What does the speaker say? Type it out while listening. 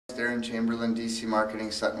Darin, Chamberlain, DC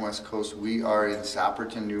Marketing, Sutton West Coast. We are in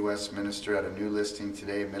Sapperton, New Westminster at a new listing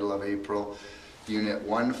today, middle of April. Unit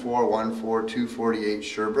 1414248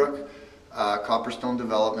 Sherbrooke. Copperstone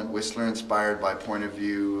development, Whistler inspired by point of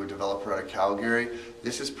view, developer out of Calgary.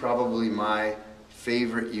 This is probably my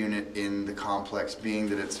favorite unit in the complex, being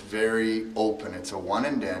that it's very open. It's a 1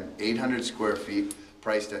 and den, 800 square feet,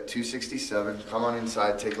 priced at $267. Come on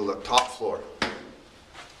inside, take a look. Top floor.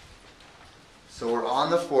 So we're on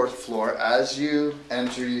the 4th floor. As you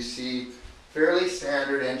enter, you see fairly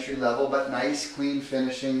standard entry level, but nice clean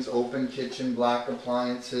finishings, open kitchen, black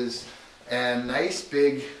appliances, and nice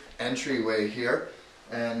big entryway here.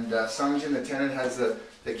 And Sungjin, the tenant, has the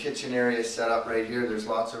kitchen area set up right here. There's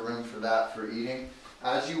lots of room for that, for eating.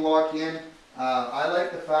 As you walk in, I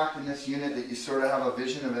like the fact in this unit that you sort of have a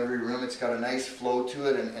vision of every room. It's got a nice flow to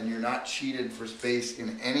it, and you're not cheated for space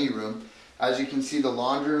in any room. As you can see, the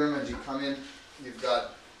laundry room, as you come in, you've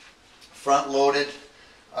got front-loaded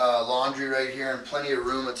laundry right here and plenty of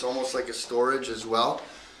room. It's almost like a storage as well.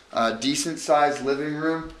 Decent-sized living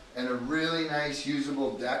room and a really nice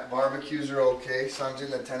usable deck. Barbecues are okay. Sungjin,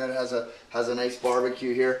 the tenant, has a nice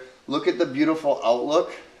barbecue here. Look at the beautiful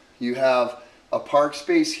outlook. You have a park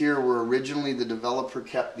space here where originally the developer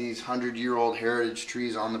kept these 100-year-old heritage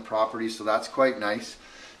trees on the property, so that's quite nice.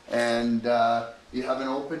 And you have an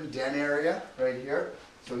open den area right here.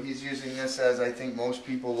 So he's using this as, I think most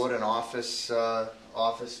people would, an office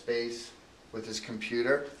space with his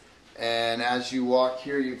computer. And as you walk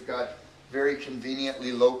here, you've got very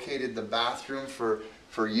conveniently located the bathroom for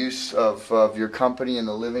use of your company in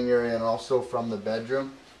the living area and also from the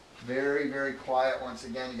bedroom. Very, very quiet. Once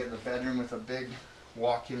again, you get the bedroom with a big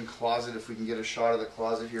walk-in closet, if we can get a shot of the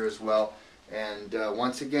closet here as well. And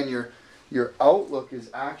once again, your outlook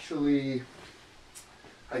is actually,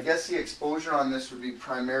 I guess the exposure on this would be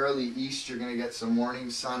primarily east. You're going to get some morning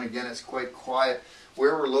sun. Again, it's quite quiet.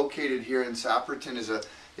 Where we're located here in Sapperton is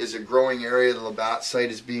a growing area. The Labatt site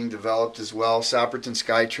is being developed as well. Sapperton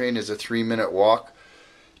SkyTrain is a 3-minute walk.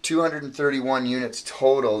 231 units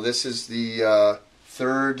total. This is the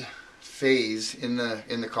third phase in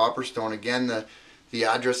the Copperstone. Again, the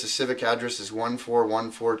address, the civic address, is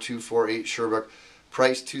 1414248 Sherbrooke.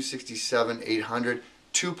 Price $267,800.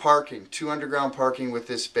 2 underground parking with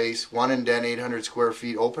this space, 1 and den, 800 square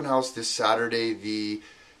feet. Open house this Saturday, the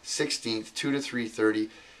 16th, 2 to 3:30.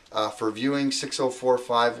 For viewing,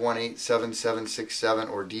 604-518-7767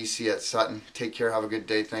 or DC at Sutton. Take care. Have a good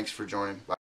day. Thanks for joining. Bye.